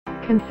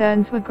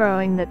Concerns were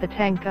growing that the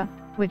tanker,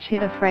 which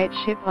hit a freight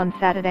ship on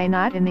Saturday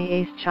night in the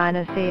East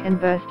China Sea and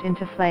burst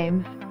into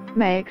flames,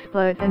 may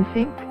explode and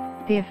sink,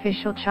 the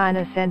official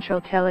China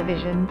Central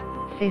Television,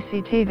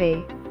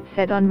 CCTV,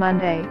 said on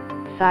Monday,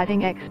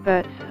 citing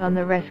experts on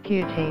the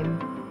rescue team.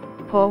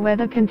 Poor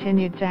weather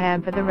continued to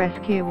hamper the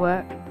rescue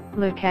work,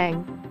 Lu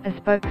Kang, a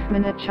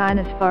spokesman at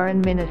China's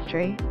foreign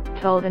ministry,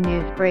 told a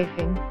news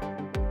briefing.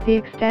 The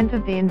extent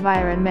of the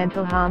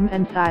environmental harm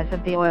and size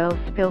of the oil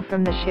spill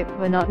from the ship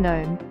were not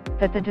known,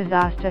 but the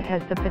disaster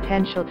has the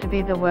potential to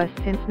be the worst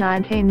since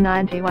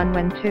 1991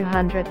 when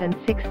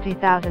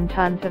 260,000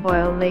 tons of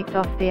oil leaked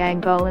off the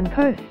Angolan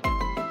coast.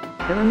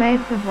 The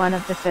remains of one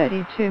of the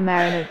 32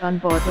 mariners on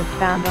board was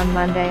found on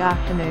Monday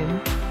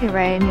afternoon,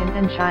 Iranian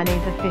and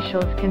Chinese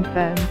officials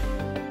confirmed.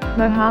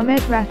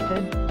 Mohammed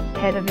Rastad,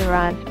 head of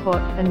Iran's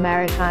Ports and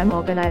Maritime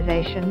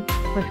Organization,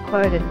 was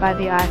quoted by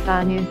the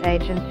ISA news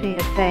agency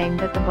as saying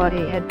that the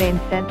body had been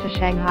sent to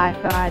Shanghai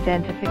for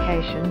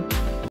identification.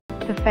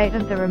 The fate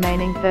of the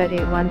remaining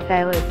 31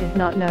 sailors is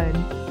not known.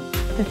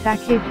 The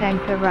Saki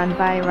tanker run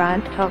by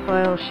Iran's top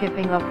oil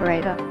shipping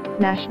operator,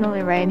 National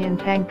Iranian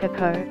Tanker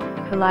Co.,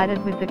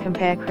 collided with the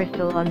Compare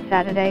Crystal on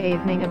Saturday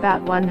evening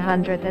about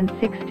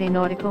 160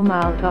 nautical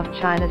miles off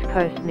China's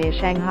coast near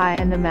Shanghai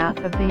and the mouth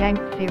of the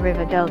Yangtze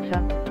River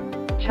Delta.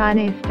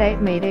 Chinese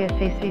state media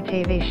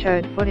CCTV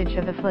showed footage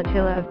of a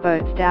flotilla of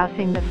boats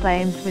dousing the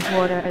flames with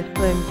water as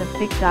plumes of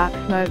thick dark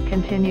smoke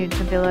continued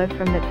to billow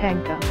from the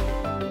tanker.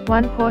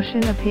 One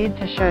portion appeared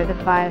to show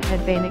the fire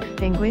had been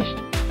extinguished,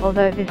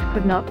 although this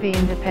could not be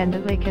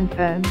independently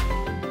confirmed.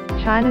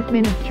 China's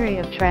Ministry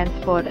of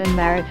Transport and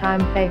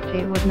Maritime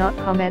Safety would not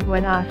comment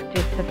when asked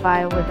if the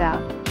fire was out.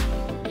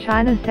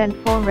 China sent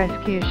 4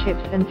 rescue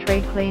ships and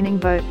 3 cleaning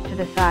boats to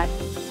the site.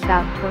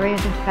 South Korea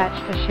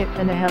dispatched a ship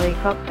and a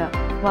helicopter,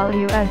 while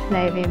U.S.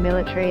 Navy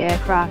military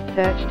aircraft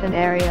searched an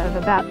area of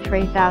about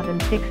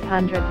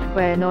 3,600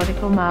 square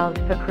nautical miles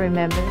for crew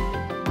members.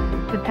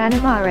 The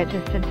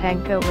Panama-registered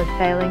tanker was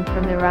sailing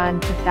from Iran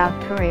to South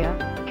Korea,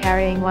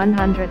 carrying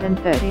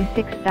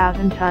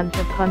 136,000 tons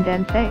of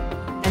condensate,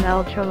 an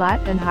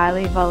ultralight and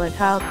highly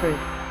volatile crude.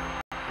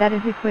 That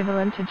is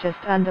equivalent to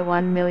just under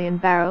 1 million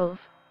barrels,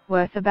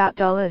 worth about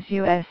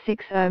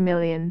 $60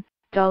 million,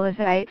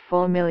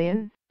 $84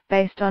 million,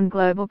 based on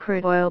global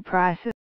crude oil prices.